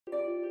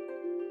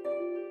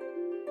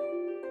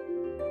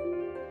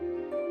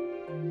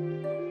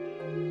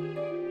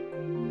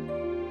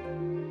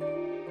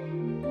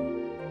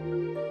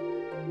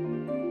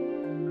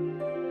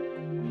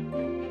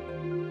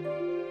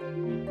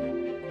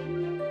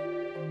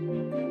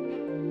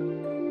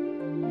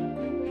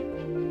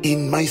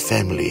In my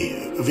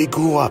family, we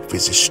grew up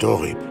with a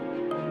story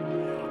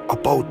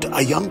about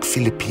a young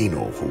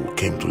Filipino who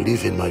came to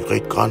live in my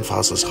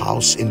great-grandfather's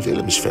house in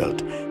Wilhelmsfeld.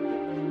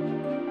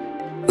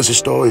 The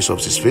stories of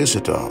this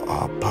visitor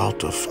are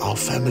part of our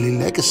family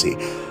legacy,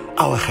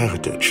 our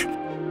heritage.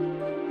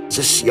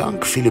 This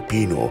young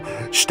Filipino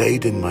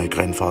stayed in my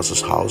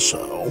grandfather's house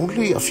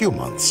only a few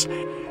months,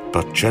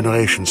 but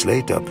generations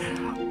later,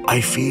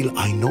 I feel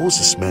I know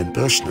this man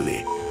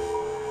personally.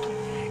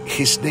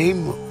 His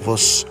name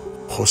was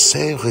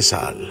Jose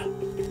Rizal.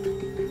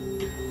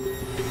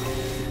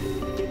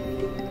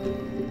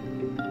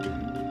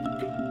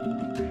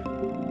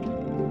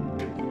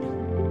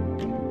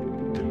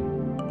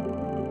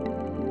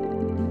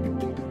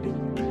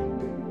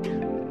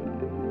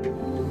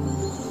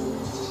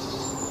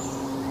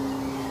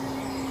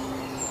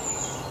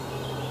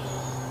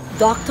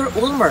 Dr.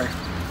 Ullmer,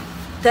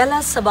 tell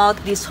us about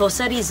this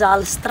Jose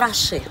Rizal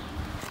Strasse.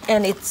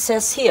 And it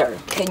says here,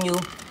 can you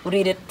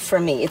read it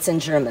for me? It's in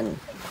German.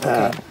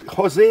 Okay.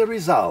 Jose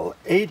Rizal,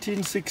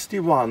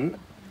 1861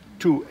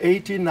 to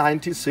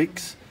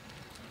 1896,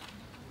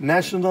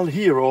 national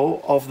hero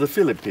of the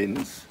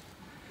Philippines,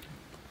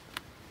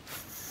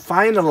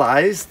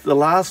 finalized the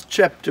last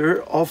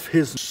chapter of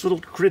his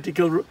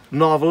critical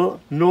novel,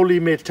 Noli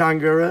Me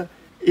Tangere,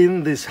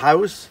 in this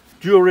house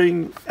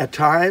during a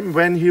time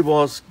when he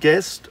was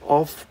guest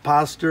of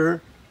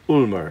Pastor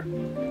Ullmer.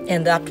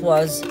 And that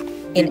was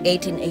in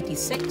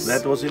 1886?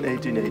 That was in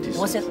 1886.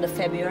 Was it the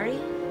February?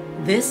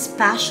 This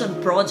passion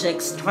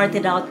project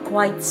started out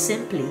quite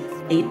simply,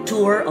 a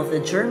tour of the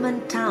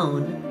German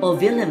town of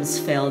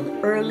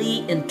Wilhelmsfeld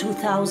early in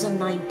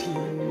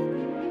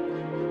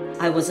 2019.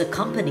 I was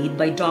accompanied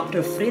by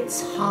Dr.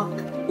 Fritz Hack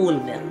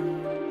Ullmer.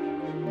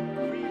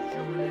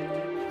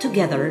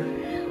 Together,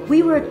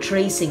 we were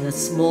tracing a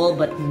small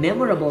but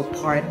memorable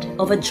part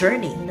of a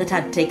journey that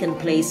had taken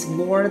place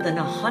more than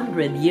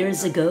 100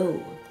 years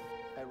ago.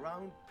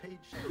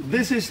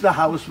 This is the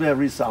house where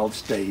Rizal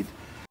stayed.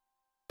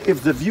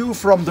 If the view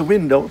from the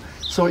window,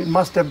 so it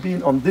must have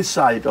been on this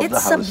side of the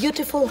house. It's a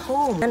beautiful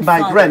home.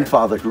 My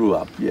grandfather grew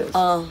up, yes.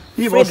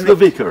 He was the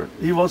vicar.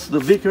 He was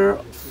the vicar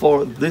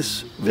for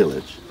this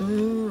village.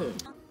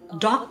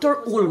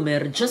 Dr.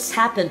 Ullmer just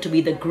happened to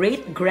be the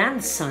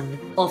great-grandson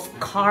of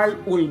Karl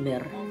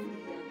Ullmer,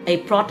 a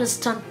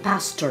Protestant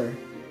pastor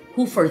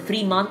who for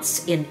 3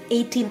 months in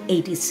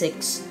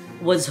 1886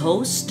 was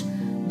host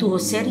to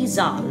Jose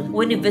Rizal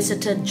when he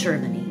visited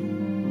Germany.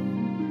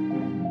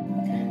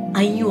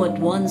 I knew at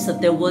once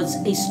that there was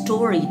a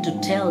story to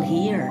tell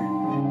here.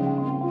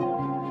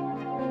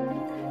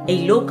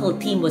 A local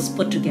team was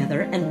put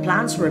together and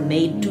plans were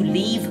made to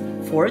leave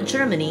for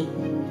Germany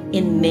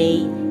in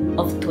May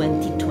of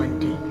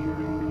 2020.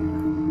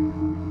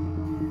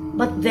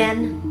 But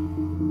then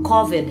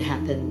COVID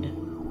happened.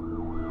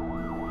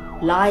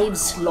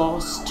 Lives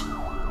lost,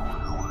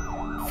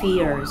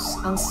 fears,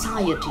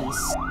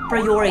 anxieties,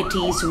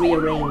 priorities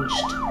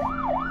rearranged,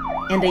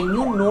 and a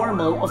new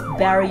normal of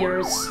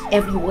barriers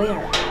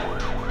everywhere.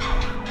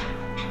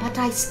 But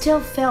I still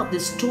felt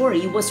the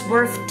story was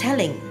worth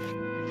telling.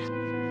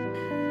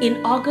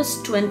 In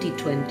August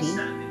 2020,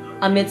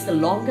 amidst the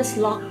longest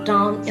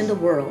lockdown in the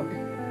world,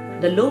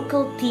 the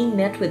local team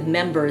met with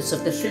members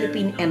of the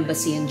Philippine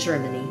Embassy in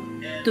Germany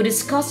to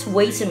discuss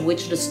ways in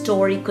which the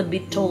story could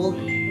be told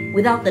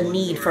without the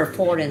need for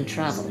foreign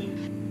travel.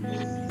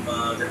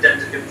 The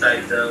tentative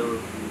title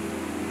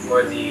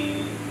for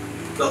the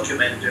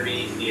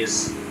documentary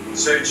is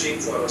Searching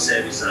for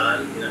Jose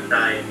Rizal in a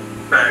Time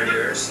of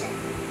Barriers.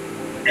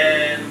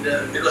 And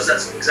because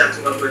that's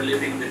exactly what we're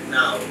living with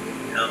now,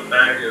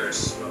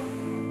 barriers.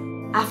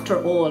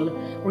 After all,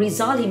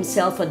 Rizal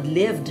himself had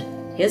lived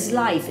his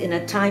life in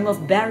a time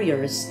of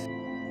barriers.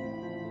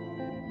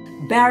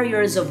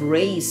 Barriers of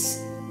race,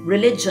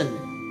 religion,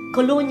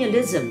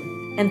 colonialism,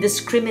 and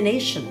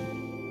discrimination.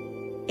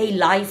 A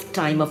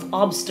lifetime of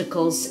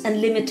obstacles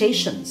and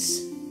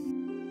limitations.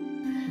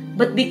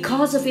 But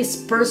because of his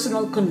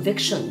personal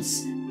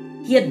convictions,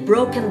 he had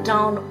broken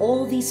down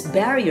all these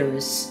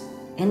barriers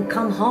and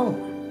come home.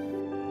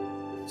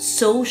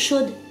 So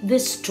should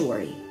this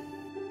story.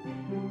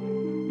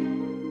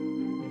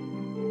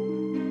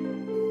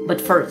 But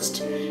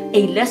first,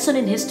 a lesson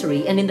in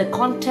history and in the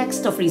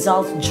context of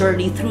Rizal's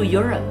journey through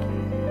Europe.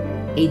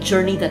 A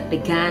journey that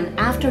began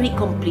after he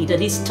completed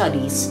his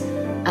studies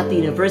at the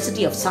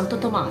University of Santo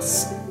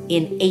Tomas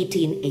in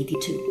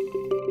 1882.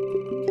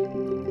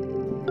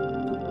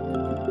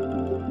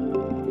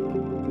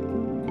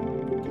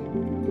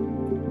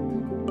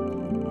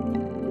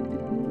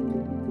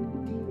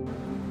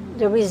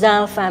 The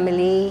Rizal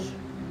family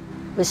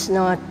was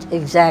not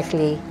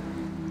exactly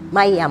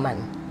mayaman,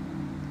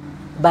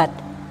 but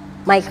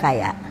may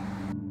kaya.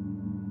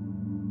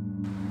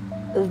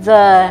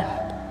 The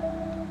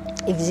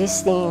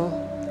existing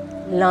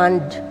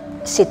land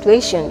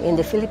situation in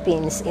the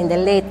Philippines in the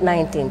late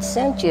 19th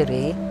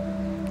century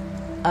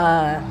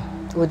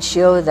would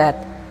show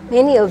that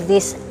many of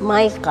these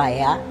may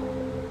kaya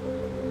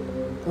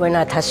were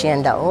not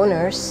hacienda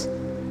owners,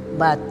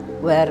 but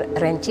were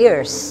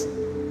rentiers,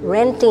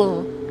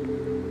 renting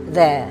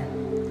the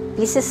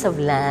pieces of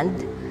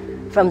land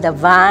from the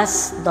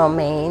vast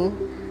domain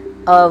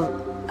of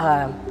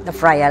the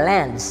Friar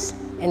lands.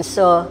 And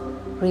so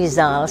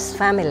Rizal's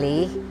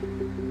family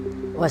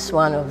was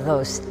one of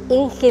those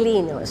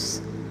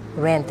inquilinos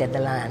who rented the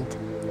land,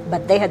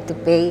 but they had to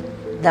pay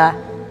the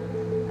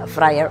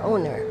friar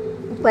owner.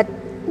 But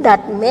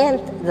that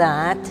meant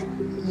that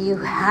you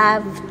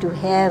have to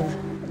have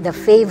the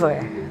favor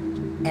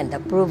and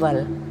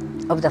approval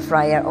of the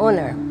friar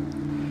owner.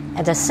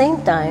 At the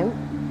same time,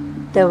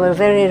 there were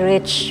very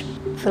rich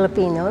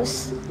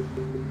Filipinos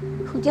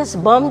who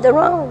just bombed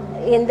around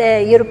in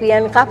the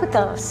European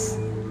capitals.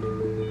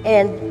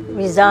 And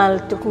Rizal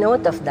took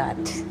note of that,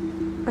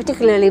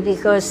 particularly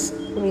because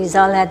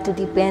Rizal had to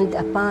depend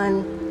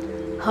upon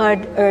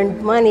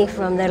hard-earned money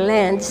from the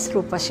lands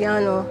through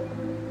Pasiano,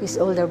 his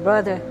older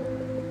brother.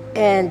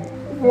 And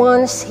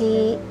once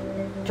he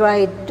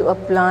tried to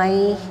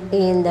apply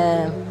in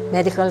the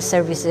medical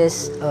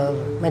services of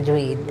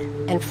Madrid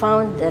and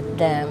found that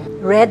the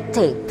red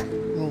tape,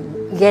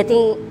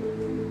 getting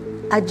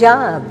a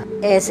job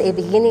as a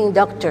beginning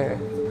doctor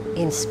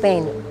in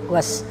Spain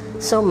was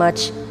so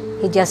much,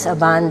 he just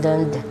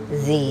abandoned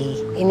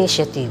the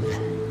initiative.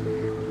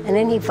 And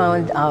then he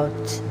found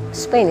out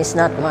Spain is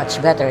not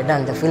much better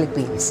than the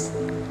Philippines.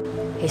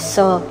 He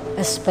saw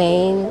a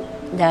Spain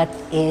that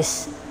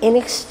is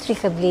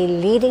inextricably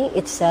leading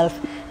itself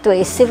to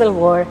a civil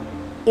war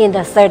in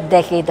the third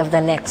decade of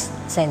the next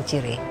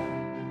century.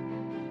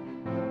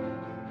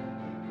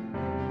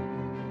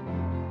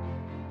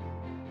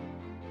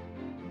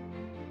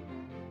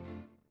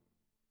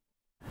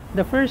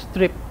 The first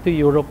trip to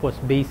Europe was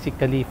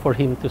basically for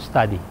him to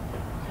study.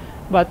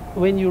 But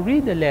when you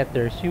read the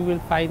letters, you will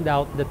find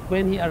out that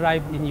when he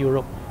arrived in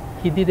Europe,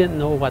 he didn't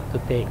know what to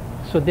take.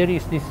 So there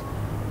is this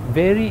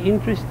very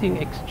interesting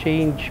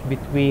exchange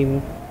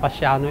between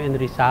Pasiano and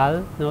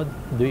Rizal. You know,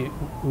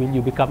 will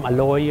you become a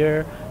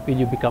lawyer? Will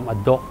you become a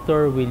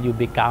doctor? Will you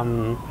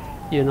become,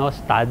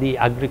 study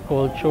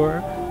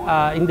agriculture?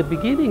 In the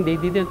beginning, they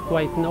didn't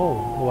quite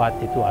know what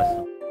it was.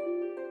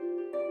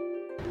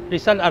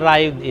 Rizal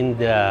arrived in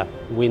the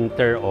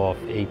winter of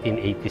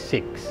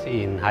 1886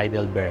 in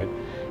Heidelberg,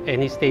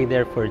 and he stayed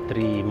there for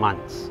 3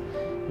 months.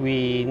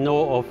 We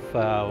know of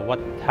what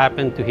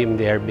happened to him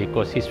there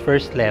because his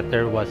first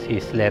letter was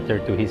his letter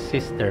to his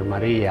sister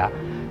Maria,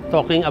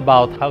 talking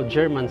about how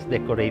Germans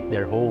decorate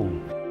their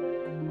home.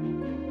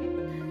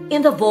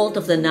 In the vault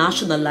of the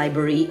National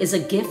Library is a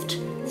gift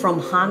from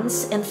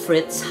Hans and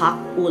Fritz Hack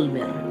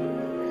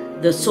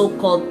Ullmer. The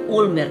so-called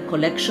Ullmer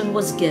collection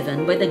was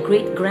given by the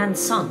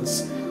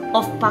great-grandsons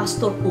of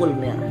Pastor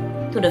Ullmer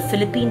to the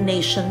Philippine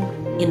nation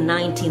in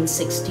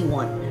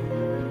 1961.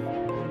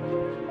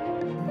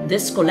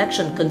 This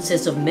collection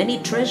consists of many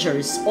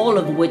treasures, all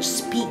of which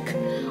speak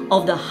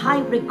of the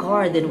high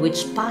regard in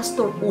which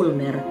Pastor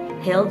Ullmer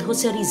held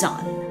Jose Rizal.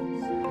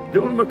 The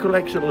Ullmer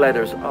collection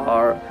letters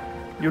are,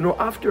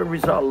 after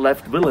Rizal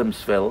left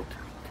Wilhelmsfeld,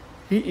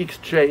 he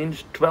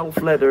exchanged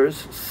 12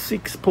 letters,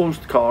 6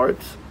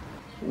 postcards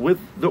with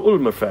the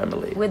Ullmer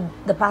family. With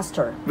the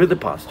pastor? With the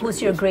pastor.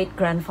 Who's your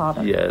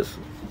great-grandfather? Yes.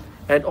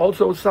 And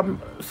also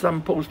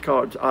some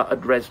postcards are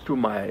addressed to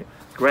my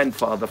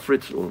grandfather,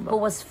 Fritz Ullmer. Who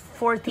was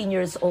 14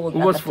 years old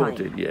Who at was the time.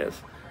 14,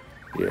 yes.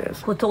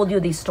 Yes. Who told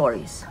you these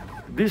stories?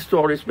 These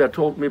stories were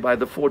told me by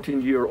the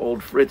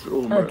 14-year-old Fritz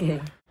Ullmer.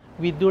 Okay.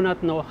 We do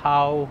not know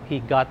how he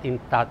got in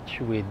touch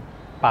with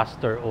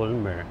Pastor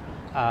Ullmer.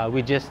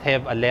 We just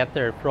have a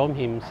letter from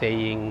him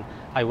saying,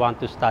 I want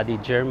to study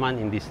German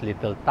in this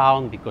little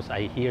town because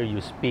I hear you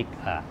speak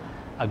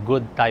a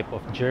good type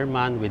of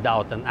German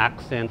without an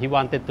accent. He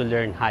wanted to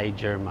learn High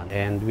German,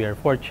 and we are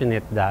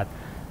fortunate that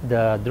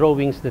the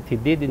drawings that he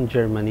did in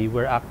Germany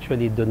were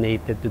actually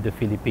donated to the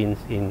Philippines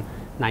in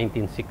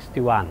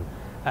 1961.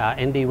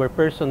 And they were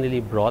personally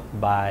brought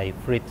by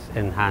Fritz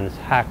and Hans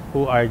Hack,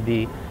 who are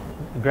the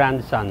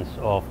grandsons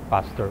of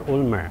Pastor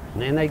Ullmer.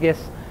 And I guess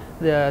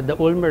the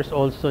Ullmers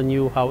also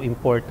knew how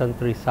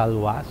important Rizal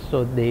was,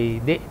 so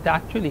they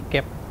actually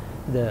kept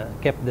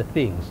the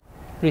things.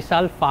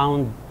 Rizal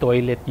found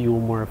toilet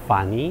humor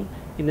funny.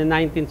 In the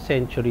 19th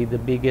century, the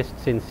biggest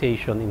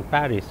sensation in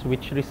Paris,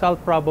 which Rizal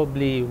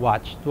probably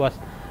watched, was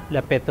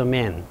La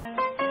Pétomène.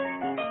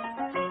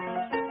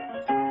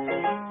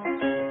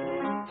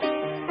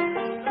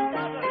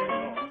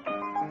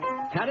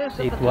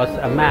 It was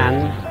a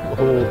man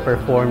who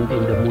performed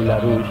in the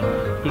Moulin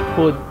Rouge. He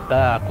could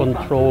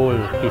control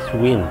his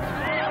wind.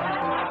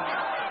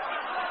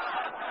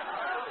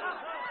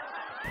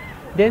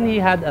 Then he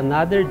had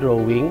another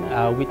drawing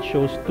which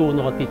shows 2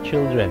 naughty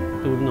children,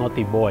 2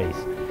 naughty boys.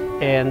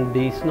 And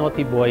these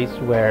naughty boys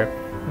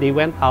they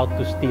went out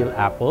to steal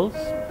apples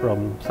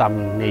from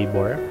some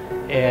neighbor.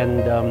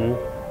 And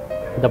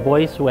the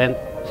boys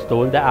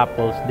stole the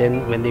apples.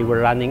 Then when they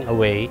were running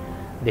away,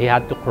 they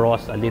had to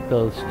cross a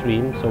little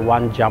stream, so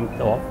one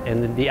jumped off,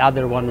 and then the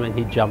other one, when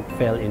he jumped,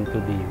 fell into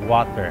the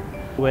water.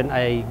 When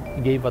I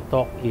gave a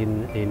talk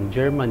in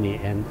Germany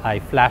and I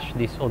flashed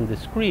this on the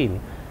screen,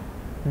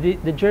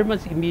 the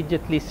Germans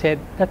immediately said,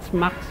 that's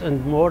Max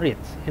and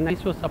Moritz. And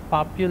this was a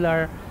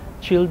popular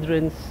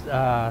children's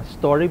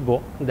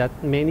storybook that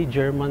many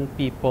German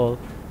people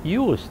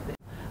used.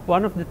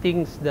 One of the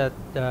things that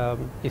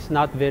is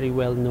not very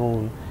well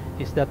known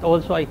is that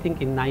also I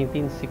think in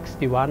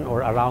 1961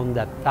 or around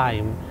that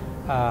time,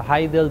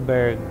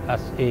 Heidelberg,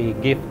 as a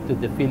gift to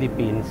the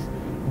Philippines,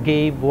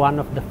 gave one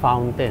of the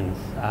fountains,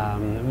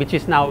 which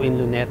is now in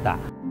Luneta.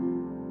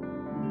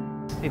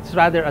 It's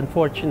rather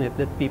unfortunate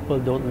that people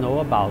don't know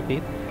about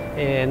it,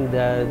 and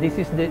this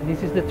is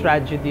the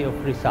tragedy of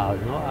Rizal.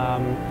 No?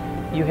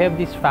 You have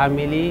this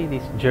family,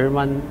 this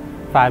German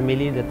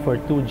family that for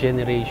 2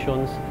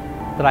 generations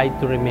tried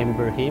to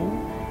remember him,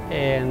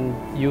 and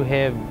you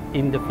have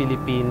in the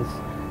Philippines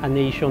a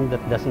nation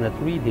that does not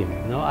read him.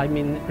 No? I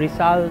mean,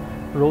 Rizal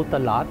wrote a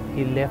lot.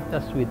 He left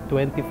us with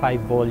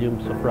 25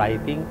 volumes of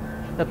writing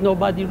that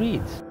nobody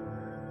reads.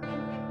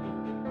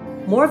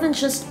 More than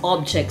just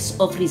objects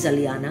of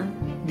Rizaliana,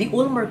 the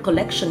Ullmer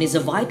collection is a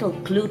vital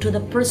clue to the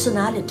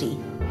personality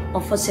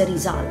of Jose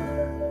Rizal.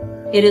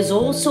 It is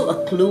also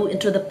a clue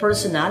into the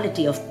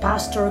personality of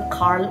Pastor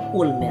Karl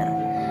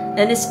Ullmer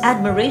and his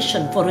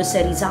admiration for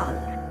Jose Rizal.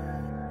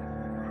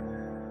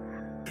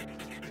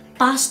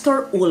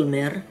 Pastor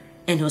Ullmer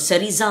and Jose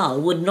Rizal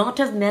would not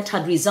have met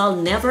had Rizal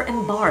never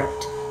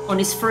embarked on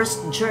his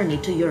first journey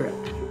to Europe.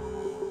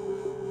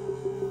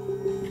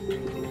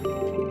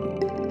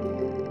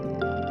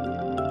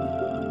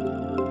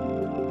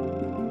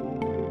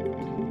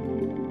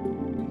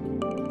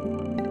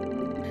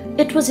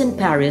 It was in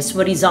Paris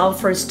where Rizal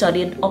first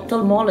studied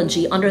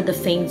ophthalmology under the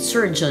famed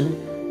surgeon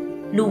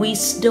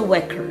Louis de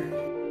Wecker.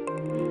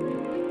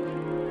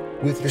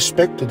 With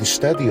respect to the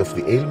study of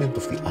the ailment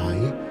of the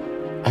eye,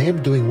 I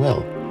am doing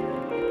well.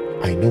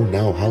 I know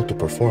now how to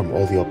perform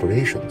all the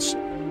operations.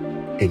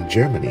 In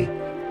Germany,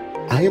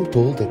 I am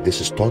told that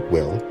this is taught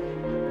well,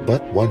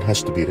 but one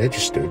has to be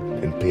registered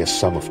and pay a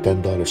sum of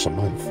 $10 a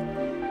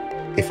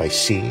month. If I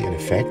see an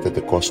effect that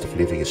the cost of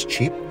living is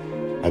cheap,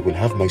 I will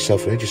have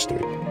myself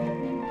registered.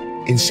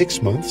 In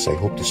 6 months, I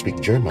hope to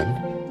speak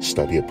German,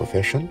 study a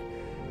profession,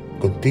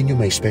 continue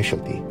my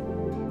specialty.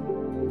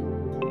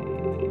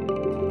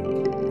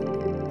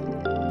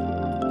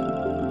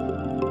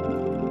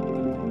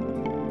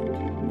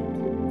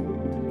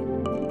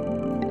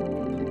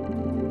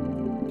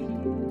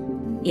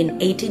 In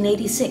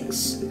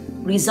 1886,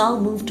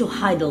 Rizal moved to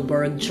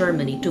Heidelberg,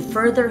 Germany to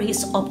further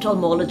his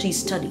ophthalmology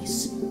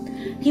studies.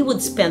 He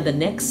would spend the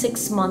next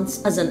 6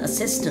 months as an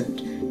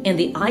assistant in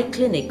the eye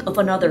clinic of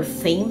another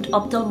famed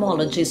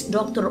ophthalmologist,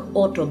 Dr.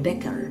 Otto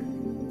Becker.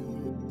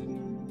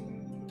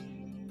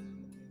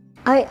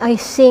 I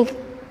think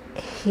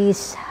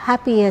his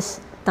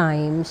happiest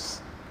times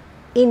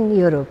in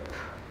Europe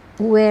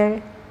were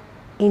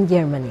in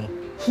Germany.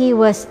 He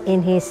was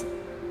in his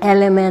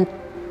element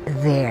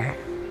there.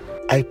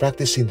 I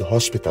practice in the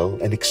hospital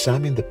and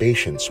examine the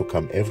patients who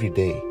come every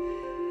day.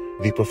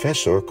 The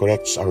professor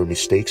corrects our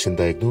mistakes in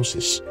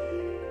diagnosis.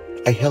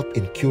 I help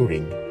in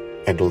curing,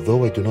 and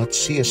although I do not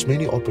see as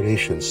many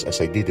operations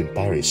as I did in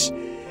Paris,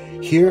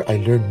 here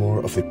I learn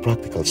more of the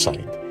practical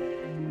side.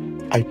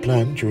 I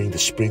plan during the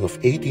spring of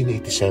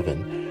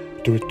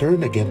 1887 to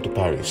return again to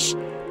Paris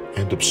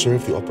and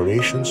observe the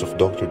operations of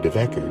Dr. de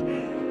Vega,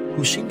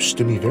 who seems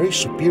to me very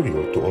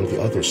superior to all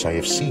the others I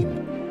have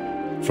seen.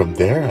 From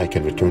there, I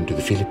can return to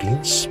the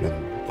Philippines and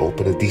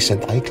open a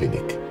decent eye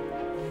clinic.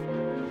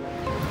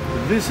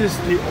 This is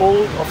the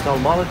old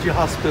ophthalmology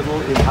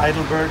hospital in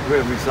Heidelberg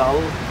where Rizal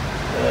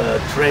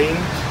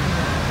trained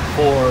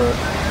for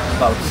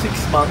about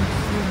 6 months.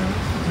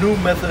 New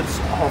methods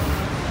of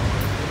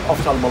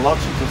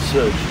ophthalmological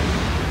surgery.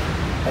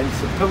 And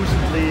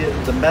supposedly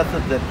the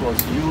method that was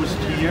used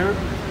here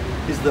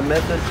is the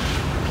method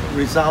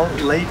Rizal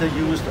later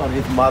used on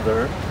his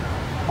mother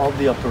on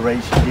the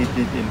operation he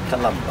did in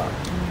Calamba.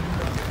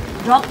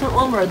 Dr.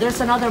 Ullmer, there's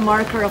another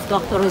marker of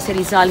Dr. Jose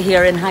Rizal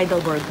here in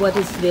Heidelberg. What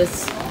is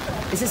this?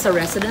 Is this a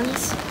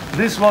residence?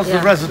 This was the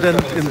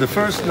resident in the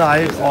first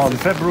night on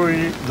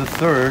February the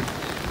 3rd,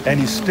 and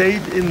he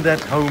stayed in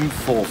that home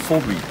for 4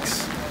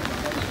 weeks.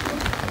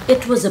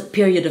 It was a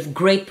period of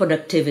great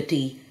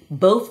productivity,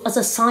 both as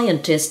a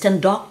scientist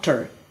and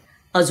doctor,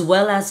 as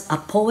well as a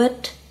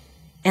poet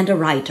and a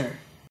writer.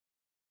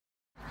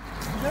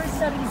 There's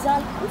a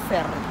Rizal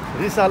Ufer.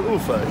 Rizal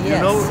Ufer. Yes. You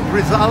know,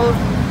 Rizal,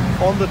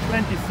 on the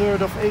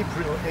 23rd of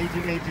April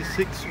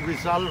 1886,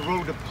 Rizal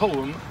wrote a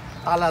poem,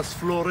 A las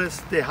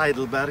Flores de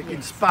Heidelberg,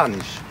 in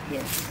Spanish.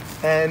 Yes.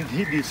 And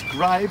he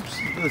describes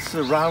the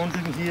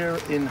surrounding here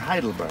in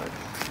Heidelberg.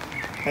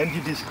 And he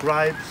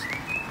describes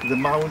the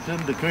mountain,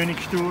 the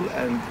Königstuhl,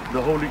 and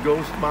the Holy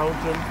Ghost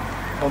mountain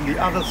on the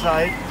other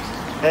side.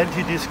 And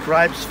he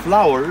describes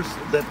flowers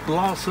that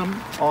blossom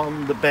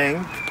on the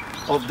bank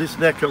of this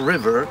Neckar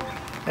River.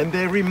 And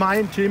they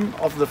remind him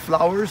of the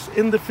flowers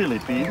in the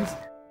Philippines.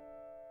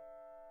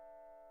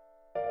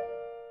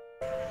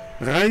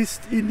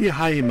 Reist in die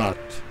Heimat,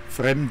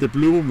 fremde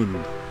Blumen,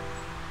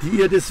 die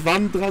ihr des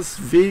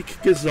Wanderers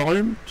Weg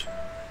gesäumt,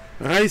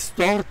 reist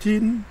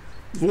dorthin,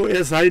 wo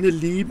seine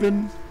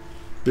Lieben,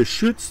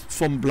 beschützt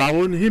vom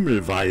blauen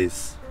Himmel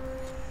weiß.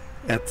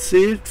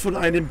 erzählt von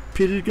einem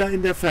Pilger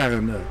in der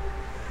Ferne,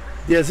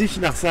 der sich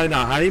nach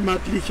seiner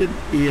heimatlichen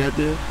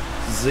Erde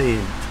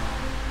sehnt.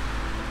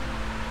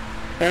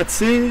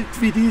 Erzählt,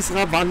 wie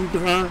dieser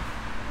Wanderer,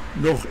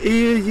 noch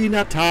ehe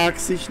jener Tag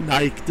sich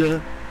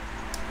neigte,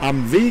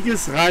 am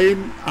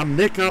Wegesrhein am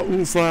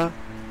Neckarufer,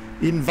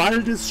 in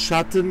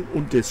Waldesschatten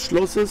und des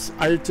Schlosses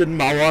alten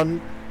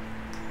Mauern,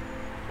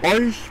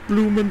 euch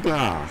Blumen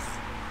brach.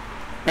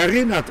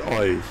 Erinnert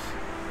euch,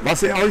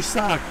 was er euch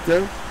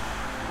sagte,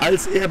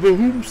 als er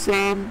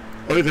behutsam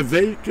eure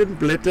welken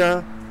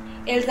Blätter.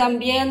 Él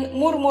también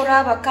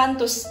murmuraba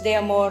cantos de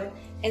amor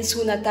en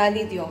su natal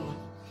idioma,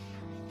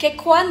 que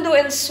cuando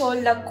el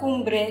sol la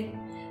cumbre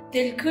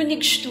del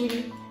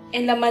Königstuhl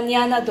en la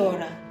mañana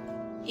dora,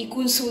 y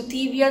con su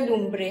tibia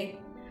lumbre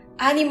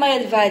anima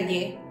el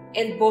valle,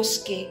 el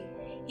bosque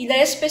y la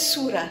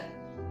espesura,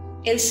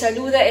 él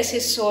saluda ese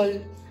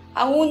sol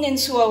aún en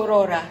su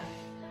aurora,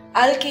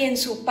 al que en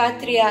su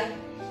patria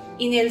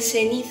en el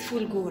cenit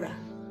fulgura.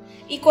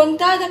 Y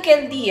contad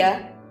aquel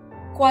día,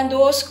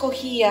 cuando os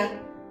cogía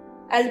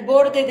al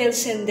borde del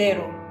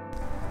sendero.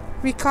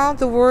 Recount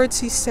the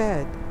words he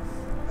said,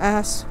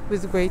 as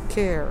with great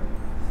care.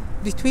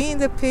 Between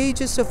the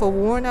pages of a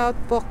worn-out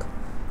book,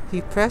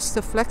 he pressed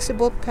the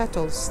flexible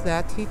petals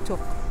that he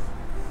took.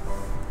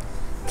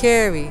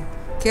 Carry,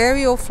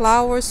 carry, O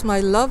flowers, my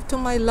love to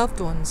my loved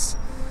ones,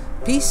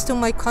 peace to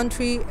my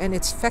country and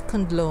its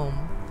fecund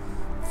loam,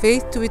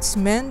 faith to its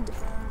men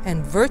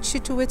and virtue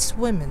to its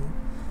women,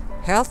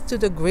 health to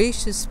the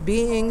gracious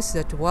beings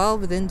that dwell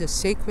within the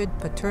sacred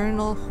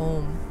paternal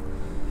home.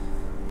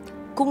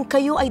 Kung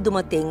kayo ay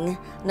dumating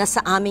na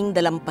sa aming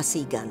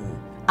dalampasigan,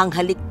 ang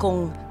halik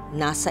kong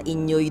nasa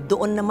inyo'y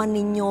doon naman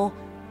ninyo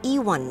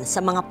iwan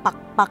sa mga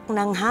pakpak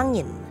ng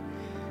hangin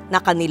na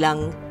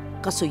kanilang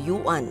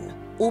kasuyuan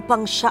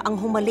upang siya ang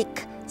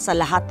humalik sa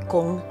lahat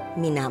kong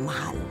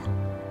minamahal.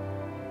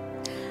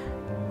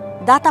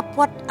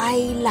 Datapwat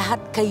ay lahat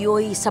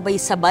kayo'y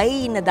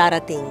sabay-sabay na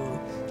darating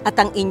at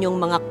ang inyong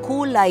mga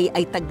kulay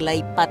ay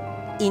taglaypat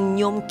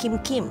inyong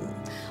kimkim.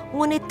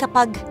 Ngunit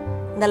kapag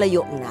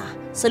nalayo na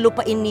sa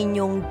lupain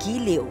ninyong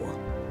giliw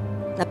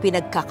na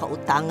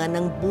pinagkakautangan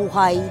ng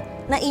buhay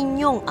na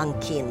inyong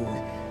angkin,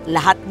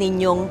 lahat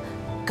ninyong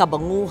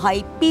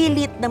kabanguhay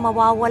pilit na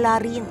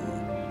mawawala rin.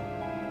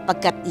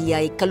 Pagkat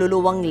iya'y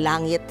kaluluwang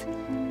langit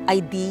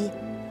ay di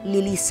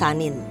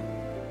lilisanin,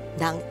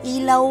 na ang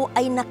ilaw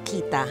ay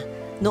nakita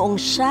noong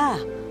siya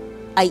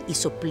ay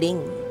isupling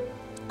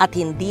at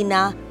hindi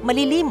na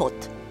malilimot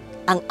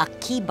ang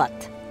akibat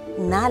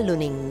na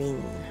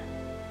luningning.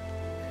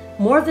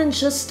 More than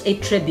just a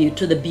tribute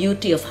to the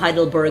beauty of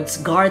Heidelberg's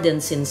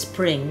gardens in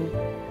spring,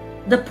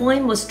 the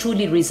poem was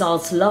truly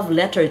Rizal's love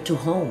letter to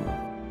home.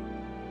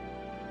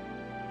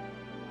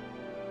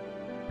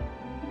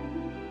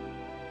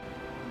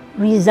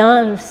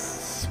 Rizal's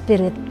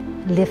spirit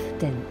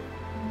lifted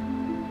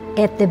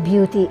at the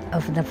beauty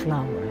of the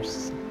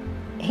flowers,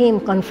 him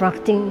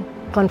confronting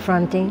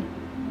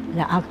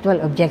the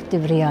actual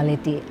objective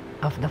reality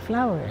of the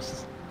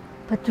flowers.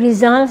 But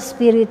Rizal's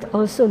spirit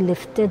also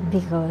lifted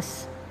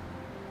because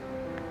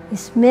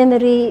his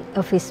memory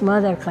of his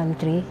mother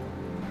country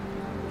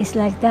is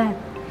like that.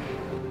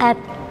 At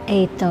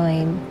a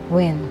time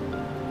when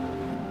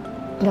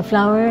the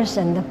flowers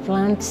and the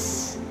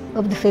plants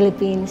of the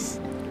Philippines,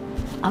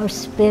 our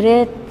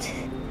spirit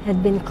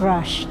had been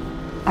crushed,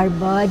 our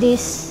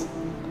bodies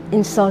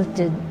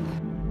insulted,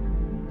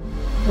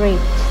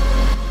 raped.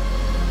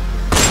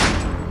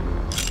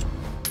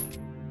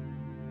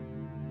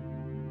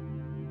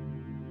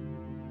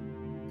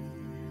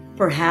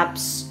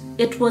 Perhaps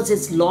it was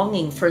his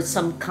longing for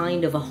some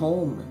kind of a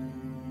home,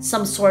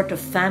 some sort of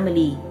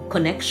family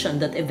connection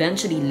that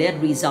eventually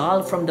led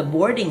Rizal from the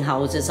boarding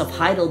houses of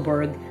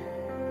Heidelberg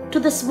to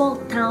the small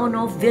town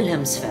of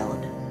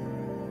Wilhelmsfeld.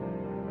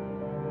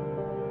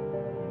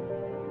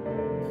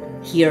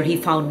 Here he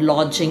found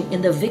lodging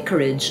in the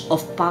vicarage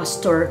of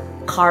Pastor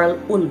Karl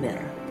Ullmer.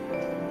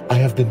 I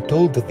have been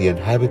told that the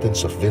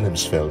inhabitants of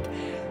Wilhelmsfeld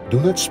do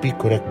not speak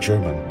correct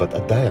German but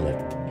a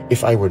dialect.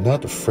 If I were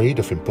not afraid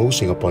of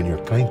imposing upon your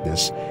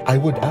kindness, I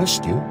would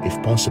ask you, if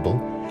possible,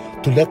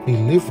 to let me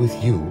live with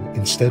you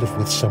instead of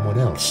with someone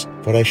else.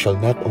 For I shall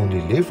not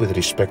only live with a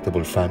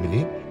respectable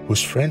family,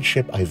 whose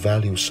friendship I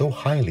value so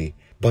highly,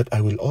 but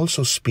I will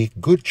also speak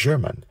good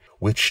German,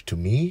 which to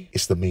me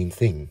is the main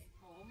thing.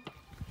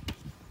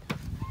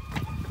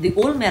 The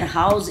Ullmer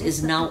house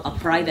is now a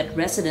private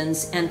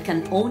residence and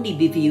can only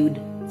be viewed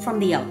from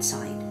the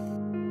outside.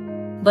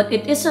 But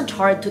it isn't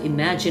hard to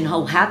imagine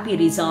how happy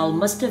Rizal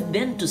must have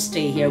been to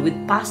stay here with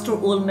Pastor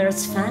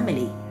Ullmer's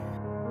family.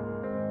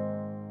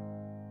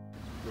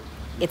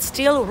 It's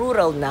still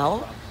rural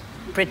now,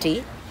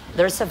 pretty.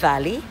 There's a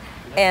valley,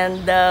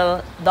 and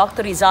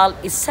Dr. Rizal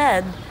is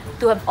said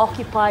to have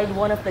occupied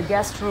one of the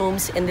guest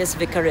rooms in this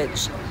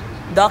vicarage.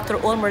 Dr.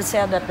 Ullmer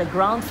said that the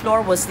ground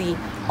floor was the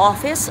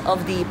office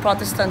of the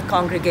Protestant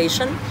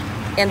congregation,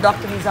 and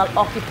Dr. Rizal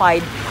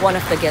occupied one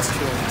of the guest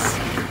rooms.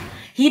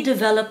 He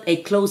developed a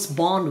close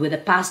bond with the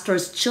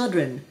pastor's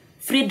children,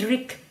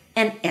 Friedrich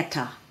and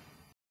Etta.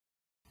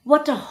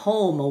 What a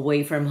home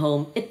away from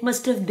home it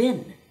must have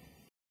been.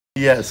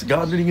 Yes,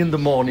 gardening in the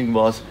morning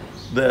was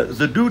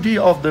the duty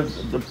of the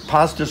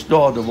pastor's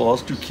daughter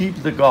was to keep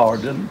the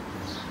garden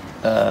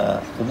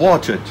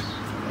watered.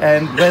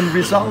 And when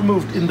Rizal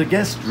moved in the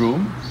guest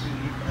room,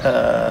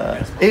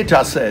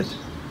 Eta said,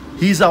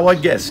 he's our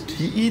guest.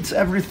 He eats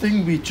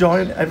everything, we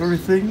join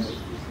everything,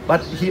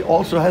 but he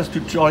also has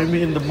to join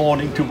me in the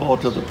morning to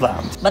water the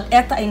plants. But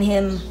Eta and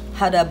him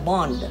had a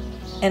bond,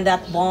 and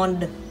that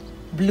bond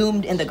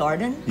bloomed in the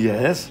garden?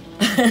 Yes.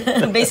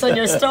 Based on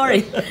your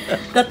story,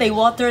 that they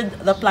watered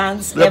the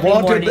plants They every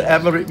watered morning.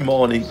 every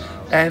morning.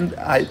 And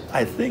I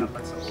think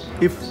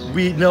if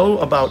we know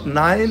about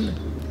 9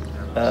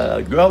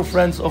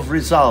 girlfriends of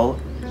Rizal,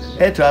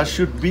 Eta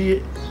should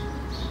be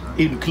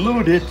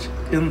included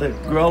in the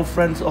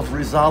girlfriends of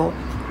Rizal,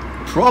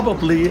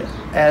 probably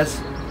as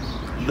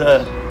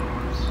the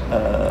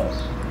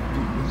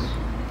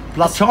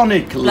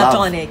platonic love.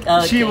 Platonic,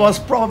 okay. She was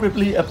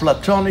probably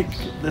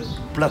the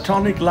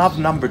platonic love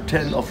number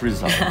 10 of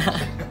Rizal.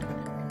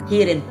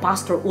 Here in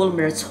Pastor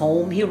Ullmer's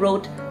home, he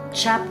wrote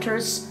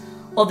chapters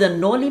of the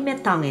Noli Me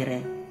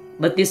Tangere.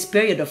 But this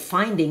period of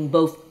finding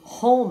both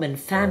home and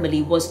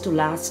family was to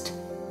last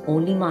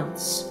only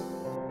months.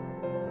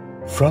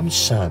 From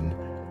San,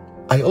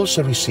 I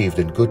also received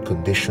in good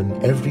condition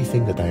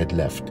everything that I had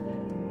left,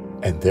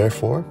 and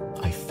therefore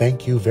I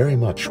thank you very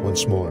much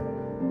once more.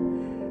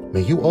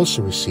 May you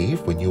also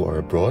receive, when you are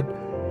abroad,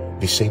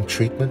 the same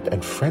treatment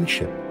and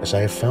friendship as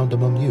I have found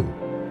among you.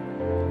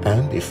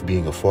 And if,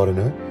 being a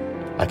foreigner,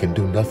 I can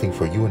do nothing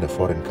for you in a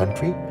foreign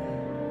country,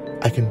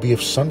 I can be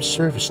of some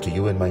service to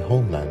you in my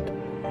homeland,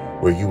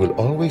 where you will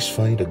always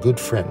find a good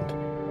friend,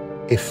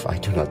 if I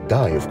do not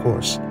die, of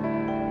course.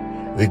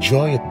 The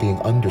joy at being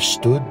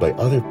understood by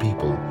other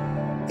people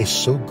is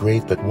so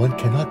great that one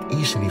cannot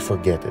easily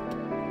forget it.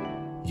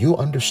 You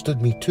understood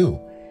me too,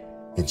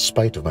 in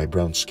spite of my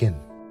brown skin.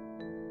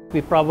 We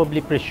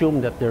probably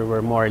presume that there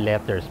were more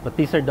letters, but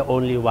these are the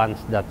only ones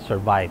that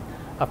survived.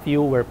 A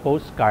few were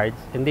postcards,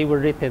 and they were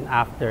written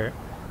after,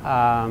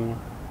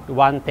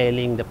 one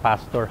telling the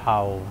pastor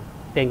how,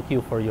 thank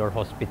you for your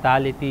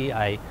hospitality,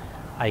 I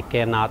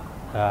cannot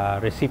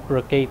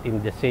reciprocate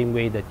in the same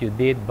way that you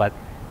did, but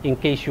in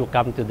case you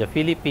come to the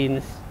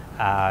Philippines,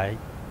 I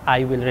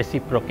will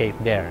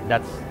reciprocate there.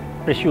 That's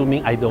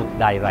presuming I don't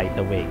die right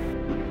away.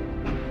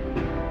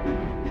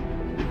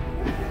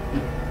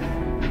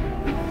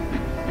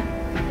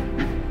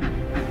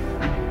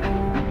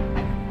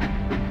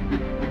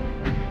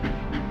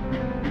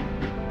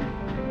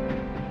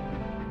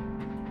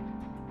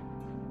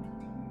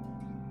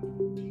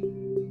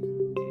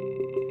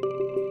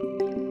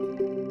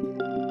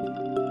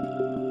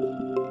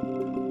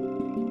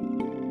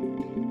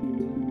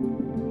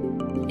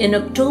 In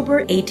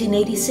October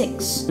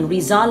 1886,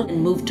 Rizal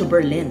moved to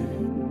Berlin.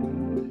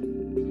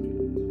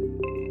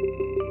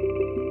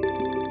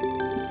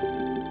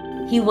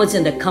 He was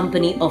in the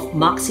company of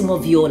Maximo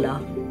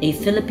Viola, a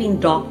Philippine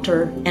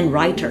doctor and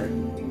writer,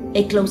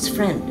 a close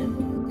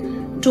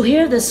friend. To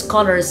hear the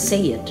scholars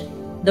say it,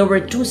 there were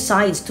 2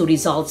 sides to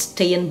Rizal's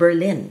stay in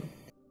Berlin.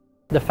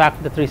 The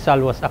fact that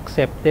Rizal was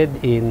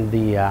accepted in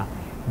the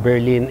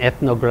Berlin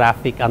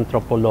Ethnographic,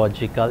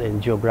 Anthropological,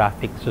 and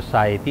Geographic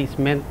Societies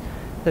meant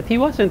that he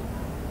wasn't,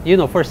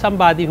 for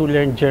somebody who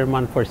learned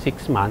German for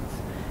 6 months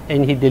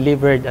and he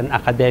delivered an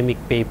academic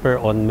paper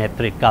on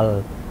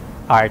metrical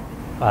art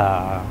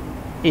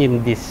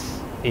in this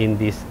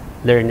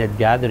learned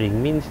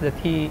gathering, means that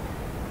he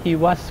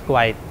was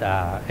quite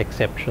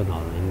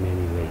exceptional in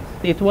many ways.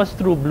 It was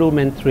through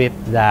Blumentritt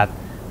that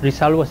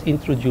Rizal was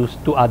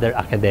introduced to other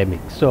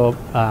academics. So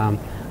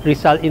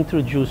Rizal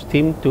introduced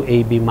him to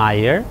A.B.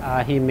 Meyer.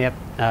 He met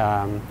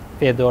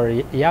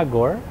Fedor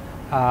Yagor,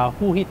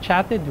 who he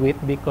chatted with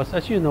because,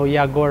 as you know,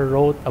 Yagor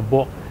wrote a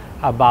book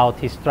about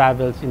his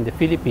travels in the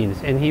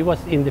Philippines, and he was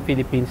in the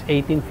Philippines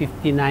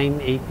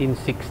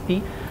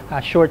 1859-1860,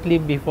 shortly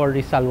before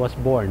Rizal was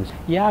born.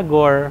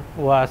 Yagor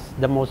was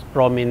the most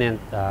prominent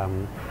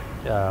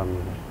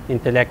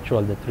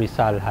intellectual that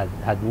Rizal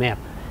had met.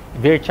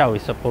 Virchow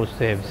is supposed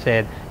to have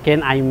said,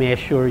 "Can I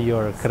measure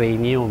your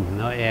cranium?"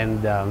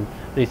 And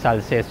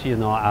Rizal says,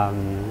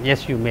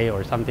 "Yes, you may,"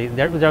 or something.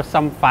 There's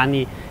some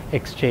funny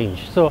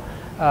exchange. So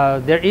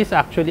there is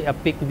actually a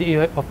pic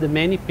of the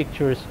many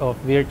pictures of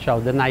Virchow.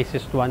 The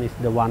nicest one is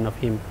the one of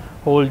him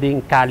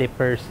holding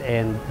calipers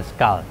and a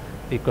skull,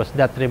 because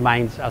that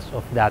reminds us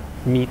of that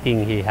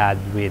meeting he had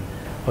with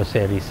Jose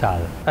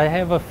Rizal. I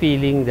have a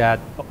feeling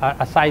that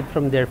aside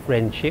from their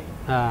friendship,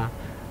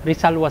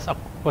 Rizal was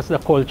the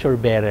culture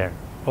bearer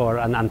for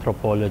an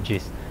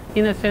anthropologist.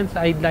 In a sense,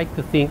 I'd like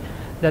to think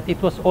that it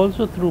was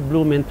also through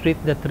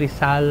Blumentritt that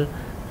Rizal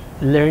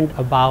learned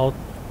to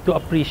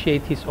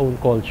appreciate his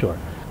own culture.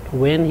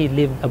 When he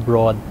lived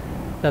abroad,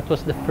 that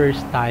was the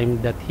first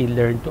time that he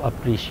learned to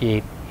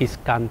appreciate his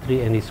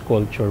country and his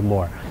culture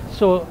more.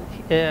 So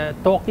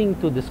talking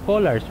to the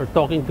scholars or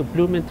talking to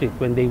Blumentritt,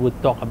 when they would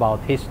talk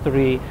about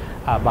history,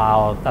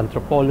 about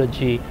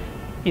anthropology,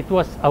 it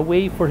was a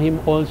way for him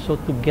also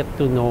to get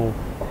to know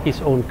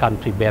his own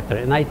country better.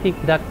 And I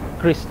think that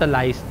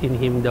crystallized in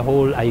him the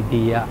whole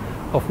idea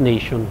of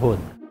nationhood.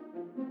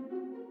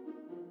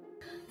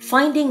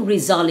 Finding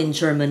Rizal in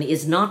Germany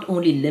is not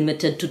only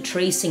limited to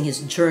tracing his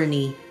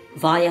journey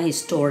via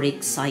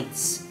historic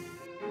sites.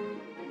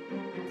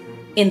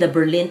 In the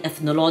Berlin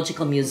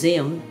Ethnological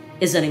Museum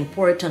is an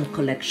important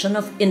collection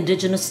of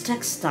indigenous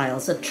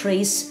textiles that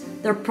trace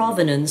their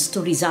provenance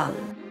to Rizal.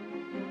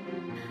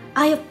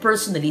 I have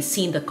personally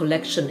seen the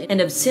collection and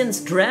have since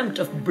dreamt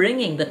of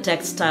bringing the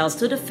textiles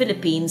to the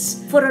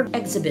Philippines for an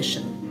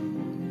exhibition.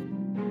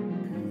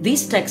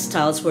 These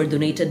textiles were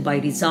donated by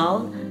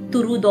Rizal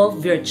to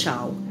Rudolf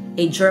Virchow,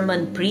 a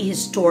German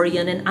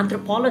prehistorian and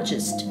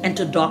anthropologist, and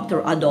to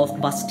Dr. Adolf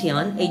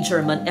Bastian, a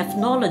German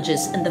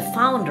ethnologist and the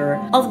founder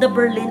of the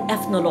Berlin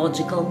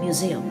Ethnological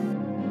Museum.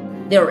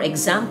 There are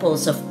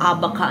examples of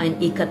abaca and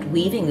ikat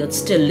weaving that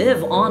still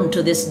live on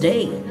to this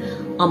day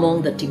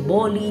among the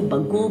Tiboli,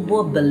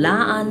 Bagubo,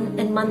 Balaan,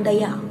 and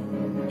Mandaya.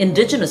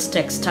 Indigenous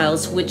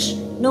textiles which,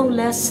 no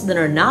less than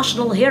our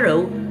national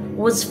hero,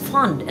 was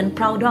fond and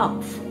proud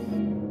of.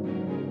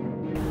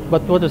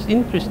 But what was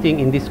interesting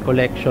in this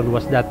collection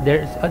was that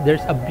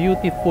there's a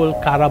beautiful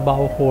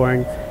Carabao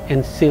horn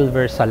and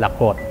silver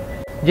salakot.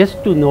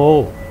 Just to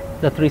know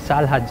that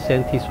Rizal had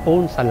sent his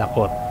own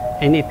salakot,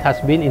 and it has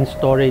been in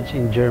storage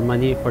in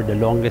Germany for the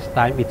longest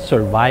time. It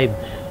survived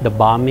the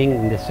bombing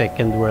in the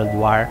Second World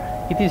War.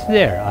 It is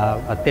there,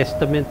 a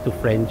testament to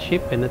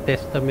friendship and a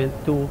testament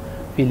to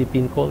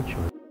Philippine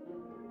culture.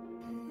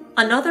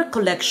 Another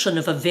collection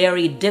of a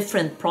very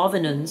different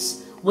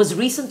provenance was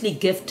recently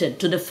gifted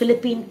to the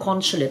Philippine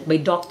Consulate by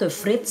Dr.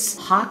 Fritz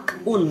Hack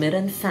Ullmer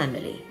and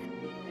family.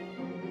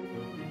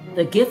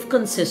 The gift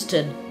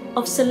consisted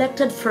of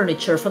selected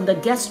furniture from the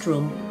guest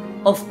room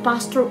of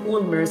Pastor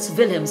Ullmer's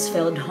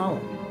Wilhelmsfeld home.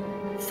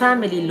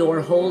 Family lore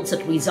holds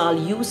that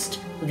Rizal used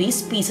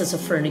these pieces of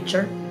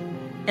furniture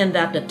and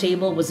that the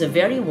table was the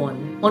very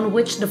one on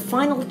which the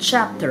final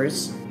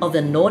chapters of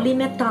the Noli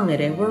Me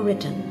Tangere were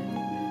written.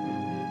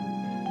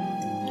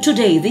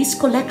 Today, these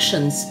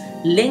collections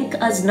link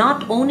us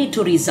not only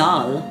to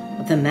Rizal,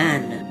 the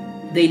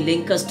man, they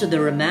link us to the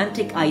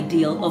romantic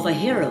ideal of a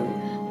hero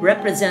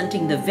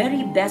representing the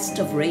very best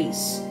of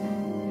race,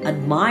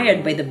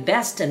 admired by the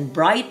best and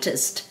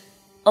brightest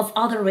of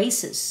other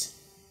races.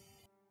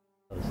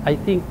 I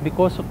think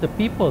because of the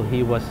people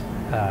he was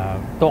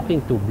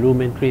talking to,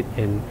 Blumentritt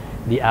and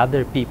the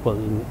other people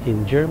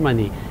in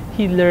Germany,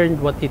 he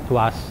learned what it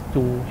was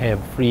to have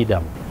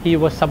freedom. He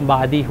was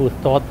somebody who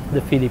thought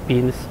the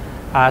Philippines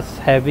as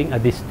having a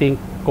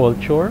distinct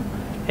culture,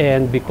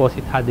 and because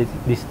it had a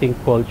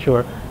distinct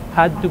culture,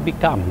 had to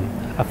become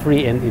a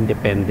free and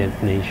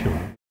independent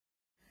nation.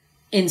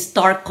 In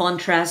stark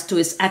contrast to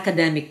his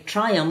academic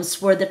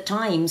triumphs were the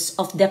times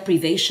of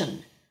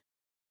deprivation.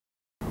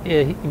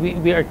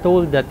 We are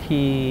told that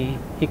he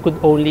could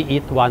only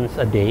eat once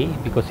a day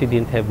because he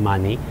didn't have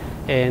money,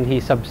 and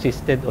he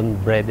subsisted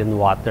on bread and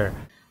water.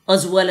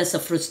 As well as a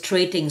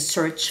frustrating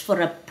search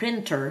for a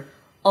printer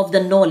of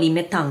the Noli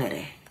Me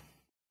Tangere.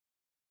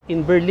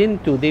 In Berlin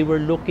too, they were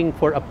looking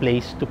for a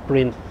place to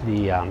print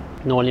the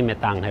Noli Me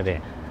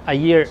Tangere. A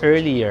year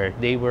earlier,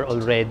 they were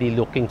already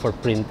looking for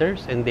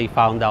printers, and they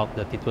found out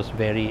that it was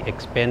very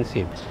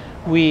expensive.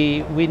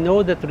 We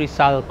know that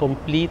Rizal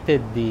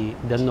completed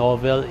the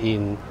novel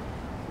in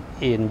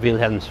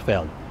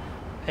Wilhelmsfeld,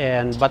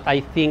 but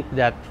I think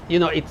that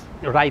it's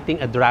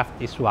writing a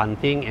draft is one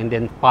thing, and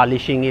then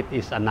polishing it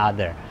is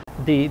another.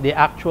 The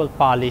actual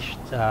polished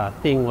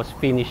thing was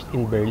finished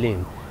in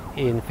Berlin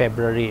in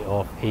February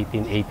of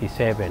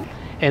 1887,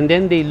 and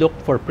then they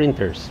looked for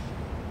printers.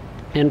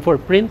 And for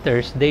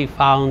printers, they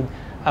found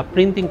a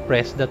printing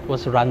press that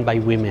was run by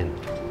women,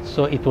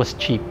 so it was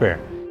cheaper.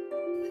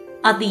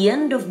 At the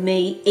end of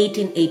May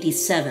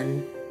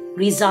 1887,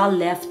 Rizal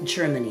left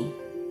Germany.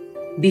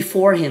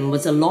 Before him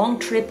was a long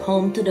trip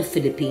home to the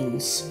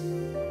Philippines.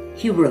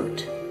 He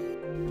wrote,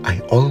 I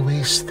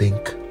always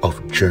think of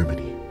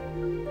Germany.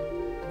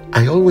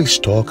 I always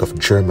talk of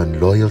German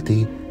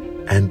loyalty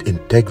and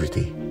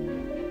integrity.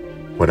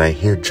 When I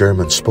hear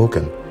German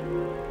spoken,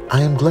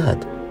 I am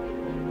glad,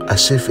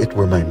 as if it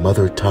were my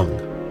mother tongue.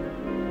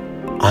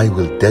 I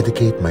will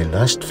dedicate my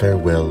last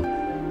farewell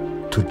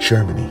to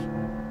Germany.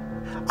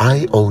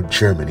 I owe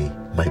Germany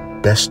my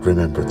best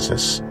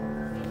remembrances.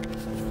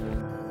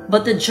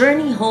 But the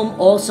journey home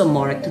also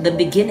marked the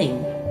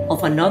beginning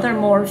of another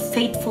more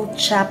fateful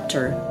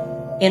chapter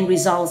in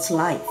Rizal's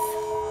life.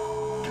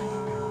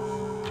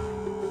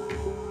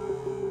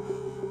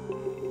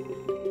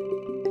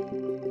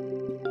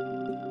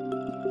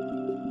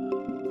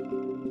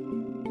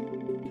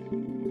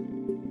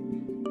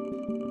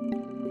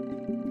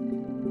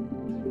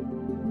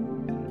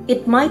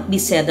 It might be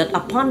said that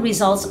upon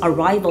Rizal's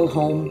arrival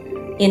home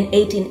in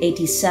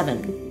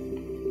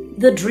 1887,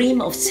 the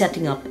dream of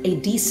setting up a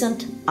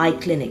decent eye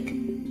clinic,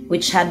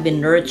 which had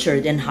been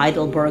nurtured in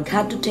Heidelberg,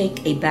 had to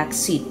take a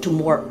backseat to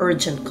more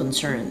urgent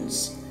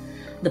concerns.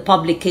 The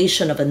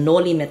publication of a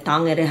Noli Me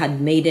Tangere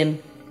had made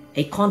him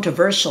a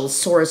controversial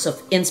source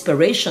of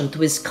inspiration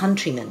to his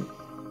countrymen.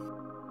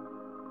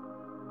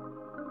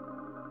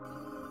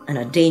 and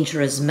a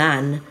dangerous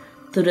man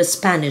to the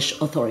Spanish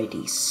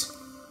authorities.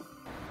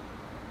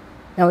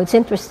 Now it's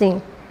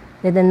interesting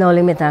that the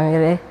Noli Me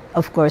Tangere,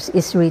 of course,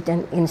 is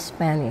written in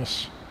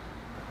Spanish.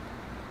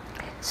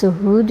 So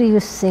who do you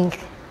think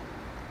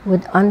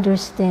would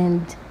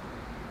understand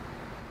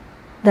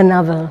the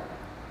novel?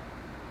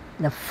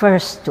 The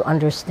first to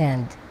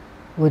understand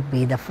would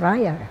be the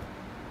friar.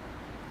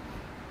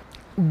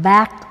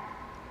 Back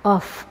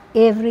of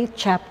every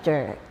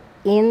chapter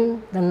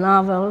in the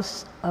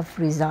novels of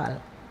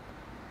Rizal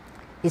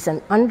is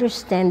an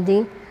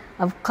understanding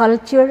of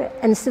culture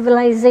and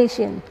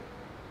civilization,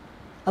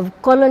 of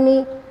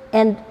colony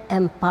and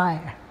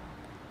empire.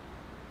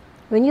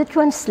 When you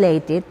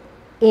translate it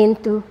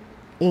into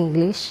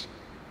English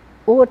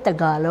or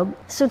Tagalog,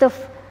 so the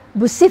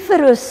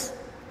vociferous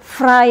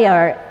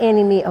friar,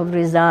 enemy of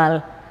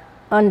Rizal,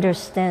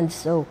 understands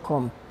so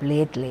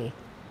completely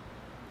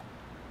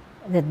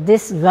that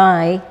this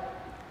guy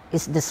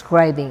is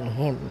describing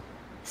him.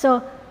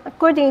 So,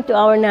 according to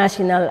our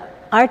national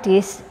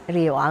artist,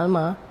 Rio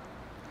Alma,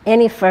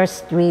 any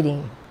first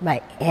reading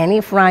by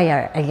any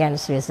friar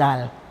against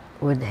Rizal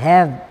would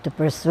have to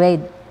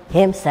persuade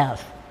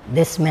himself,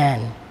 this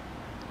man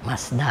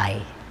must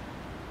die.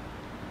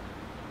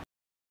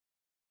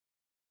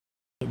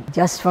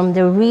 Just from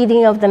the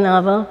reading of the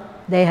novel,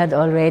 they had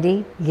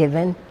already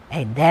given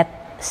a death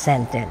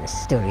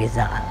sentence to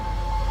Rizal.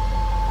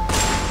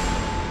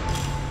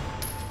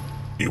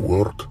 The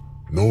word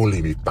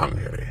Noli Me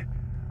Tangere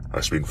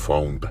has been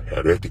found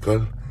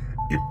heretical,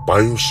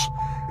 impious,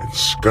 and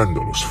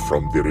scandalous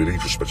from the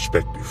religious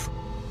perspective,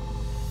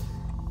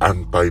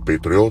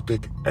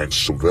 anti-patriotic and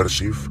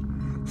subversive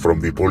from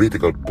the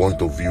political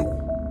point of view,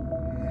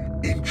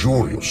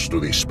 injurious to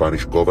the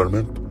Spanish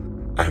government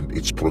and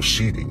its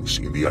proceedings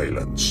in the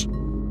islands.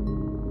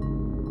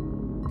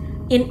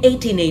 In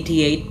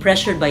 1888,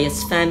 pressured by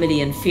his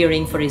family and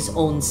fearing for his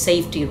own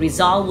safety,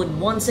 Rizal would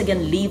once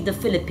again leave the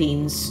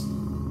Philippines.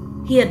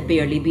 He had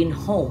barely been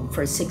home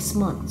for 6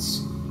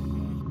 months.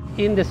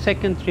 In the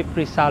second trip,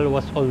 Rizal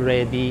was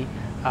already,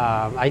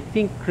 I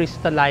think,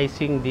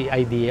 crystallizing the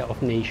idea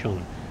of nation.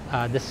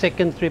 The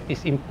second trip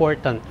is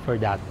important for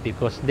that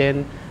because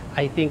then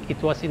I think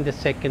it was in the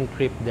second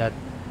trip that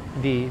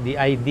the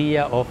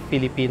idea of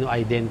Filipino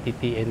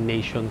identity and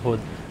nationhood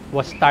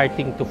was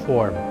starting to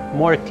form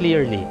more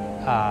clearly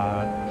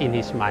in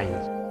his mind.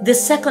 The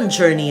second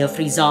journey of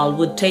Rizal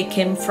would take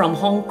him from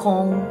Hong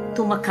Kong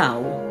to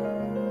Macau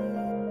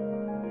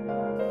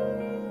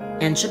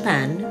and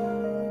Japan,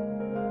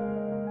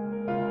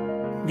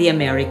 the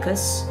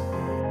Americas,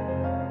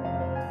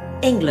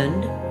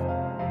 England,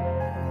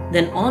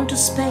 then on to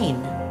Spain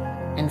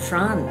and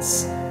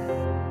France,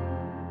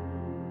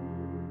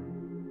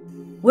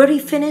 where he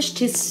finished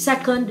his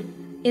second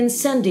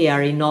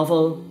incendiary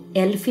novel,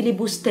 El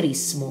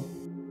Filibusterismo.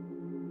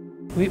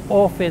 We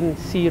often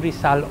see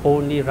Rizal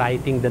only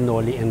writing the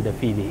Noli and the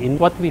Fili. And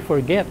what we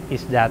forget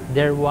is that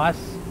there was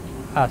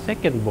a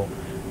second book,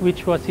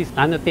 which was his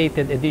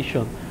annotated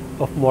edition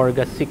of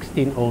Morga's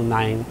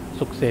 1609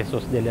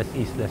 Sucesos de las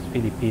Islas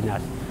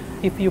Filipinas.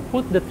 If you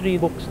put the three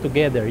books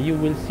together, you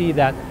will see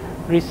that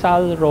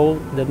Rizal wrote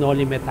the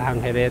Noli Me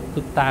Tangere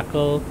to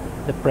tackle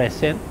the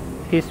present,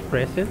 his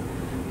present.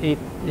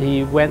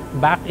 He went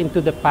back into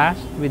the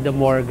past with the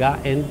Morga,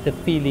 and the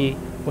Fili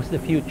was the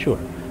future.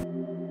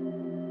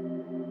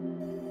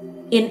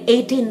 In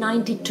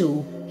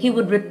 1892, he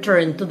would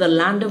return to the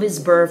land of his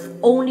birth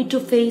only to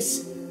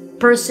face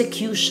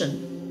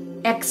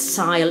persecution,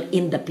 exile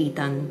in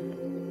Dapitan,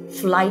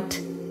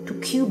 flight to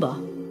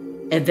Cuba,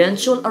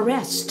 eventual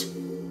arrest,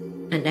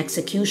 and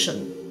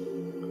execution.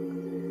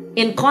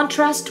 In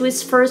contrast to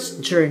his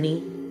first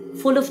journey,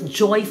 full of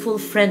joyful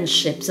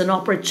friendships and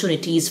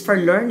opportunities for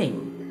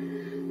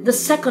learning, the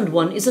second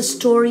one is a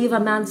story of a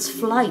man's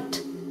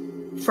flight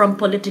from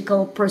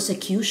political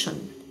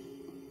persecution.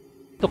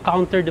 To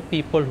counter the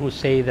people who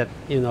say that,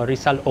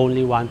 Rizal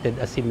only wanted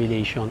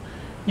assimilation,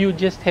 you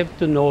just have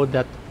to know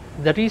that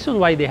the reason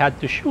why they had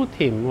to shoot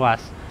him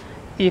was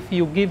if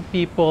you give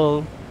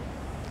people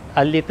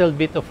a little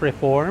bit of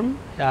reform,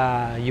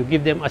 you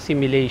give them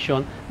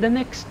assimilation, the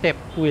next step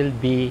will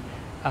be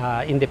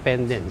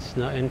independence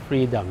and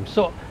freedom.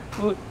 So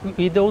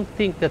we don't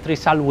think that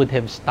Rizal would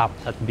have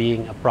stopped at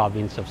being a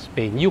province of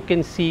Spain. You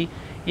can see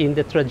in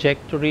the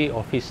trajectory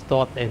of his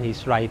thought and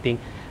his writing,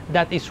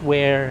 that is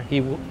where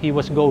he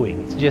was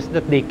going. It's just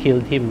that they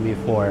killed him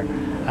before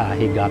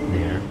he got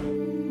there.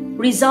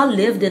 Rizal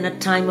lived in a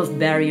time of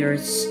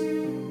barriers.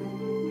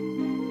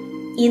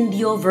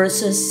 Indio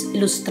versus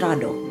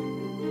Ilustrado.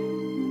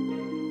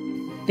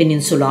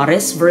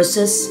 Peninsulares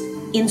versus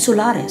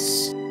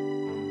Insulares.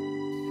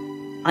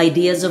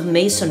 Ideas of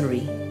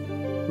masonry,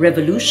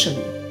 revolution,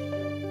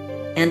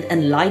 and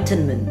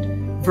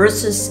enlightenment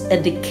versus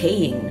a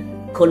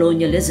decaying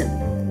colonialism.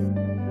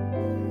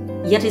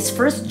 Yet his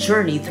first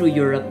journey through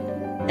Europe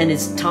and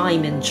his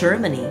time in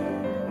Germany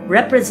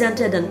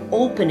represented an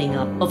opening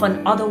up of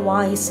an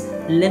otherwise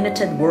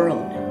limited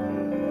world,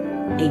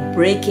 a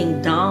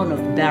breaking down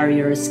of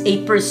barriers,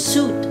 a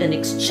pursuit and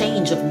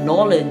exchange of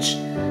knowledge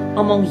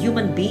among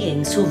human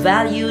beings who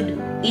valued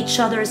each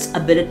other's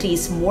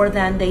abilities more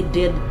than they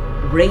did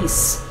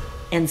race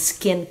and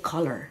skin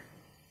color.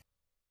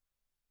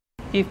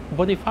 If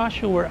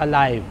Bonifacio were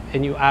alive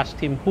and you asked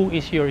him, who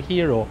is your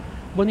hero?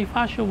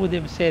 Bonifacio would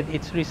have said,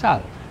 it's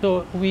Rizal.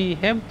 So we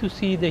have to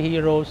see the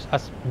heroes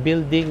as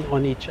building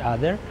on each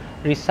other.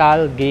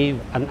 Rizal gave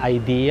an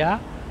idea.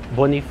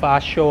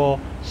 Bonifacio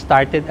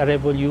started a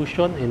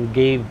revolution and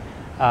gave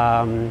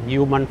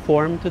human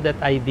form to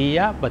that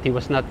idea, but he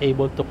was not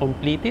able to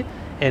complete it.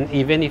 And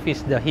even if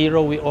he's the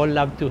hero we all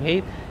love to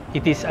hate,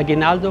 it is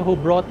Aguinaldo who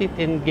brought it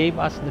and gave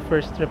us the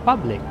first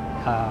republic.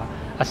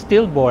 A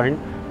stillborn,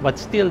 but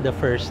still the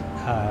first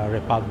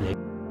republic.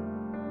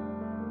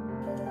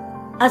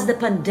 As the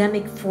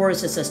pandemic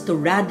forces us to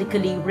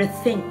radically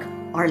rethink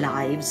our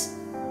lives,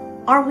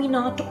 are we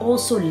not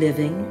also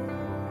living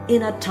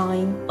in a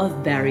time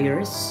of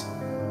barriers?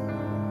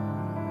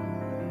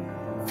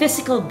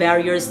 Physical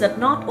barriers that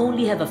not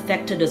only have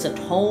affected us at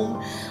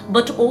home,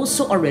 but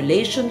also our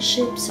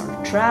relationships,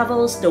 our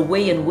travels, the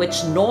way in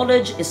which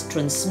knowledge is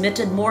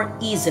transmitted more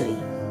easily.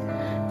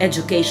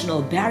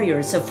 Educational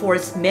barriers have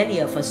forced many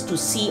of us to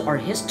see our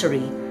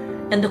history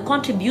and the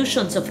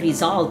contributions of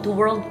Rizal to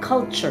world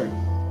culture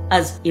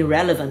as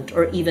irrelevant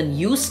or even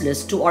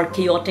useless to our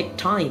chaotic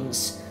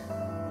times.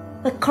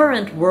 The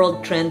current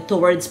world trend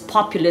towards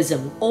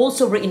populism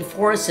also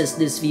reinforces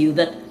this view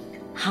that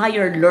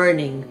higher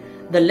learning,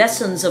 the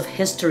lessons of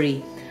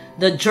history,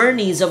 the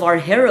journeys of our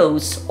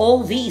heroes,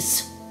 all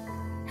these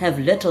have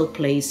little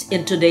place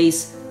in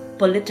today's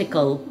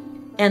political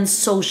and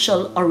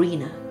social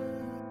arena.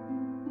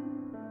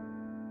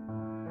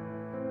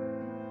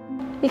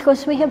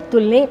 Because we have to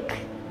link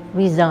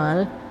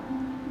Rizal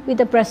with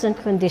the present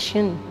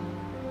condition.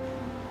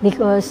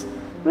 Because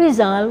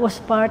Rizal was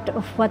part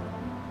of what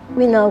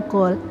we now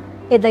call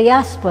a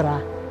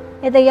diaspora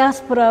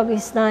of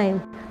his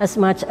time, as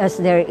much as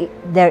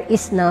there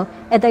is now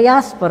a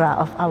diaspora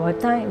of our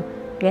time,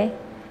 okay?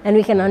 And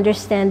we can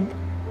understand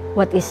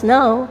what is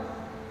now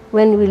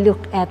when we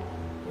look at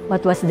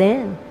what was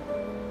then.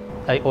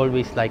 I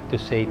always like to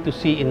say, to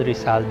see in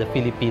Rizal the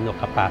Filipino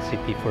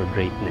capacity for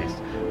greatness.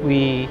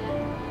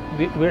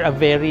 We're a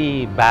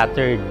very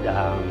battered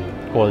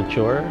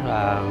culture.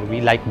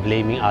 We like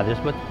blaming others,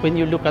 but when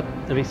you look at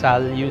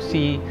Rizal, you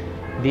see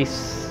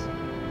this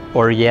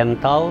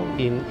Oriental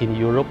in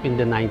Europe in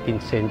the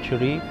 19th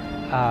century,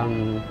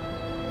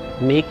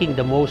 making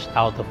the most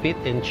out of it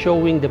and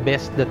showing the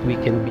best that we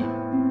can be.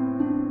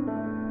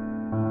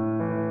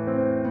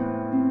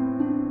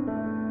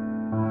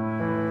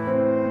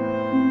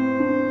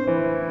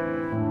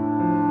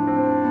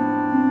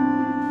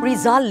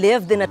 Rizal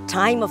lived in a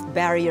time of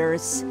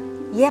barriers,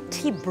 yet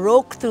he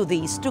broke through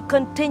these to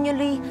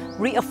continually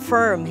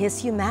reaffirm his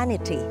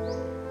humanity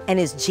and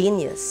his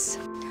genius.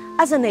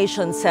 As a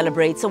nation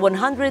celebrates the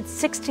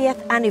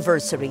 160th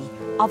anniversary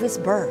of his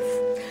birth,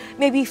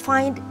 may we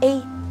find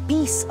a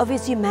piece of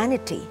his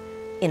humanity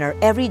in our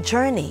every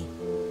journey,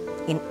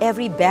 in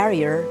every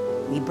barrier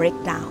we break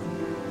down.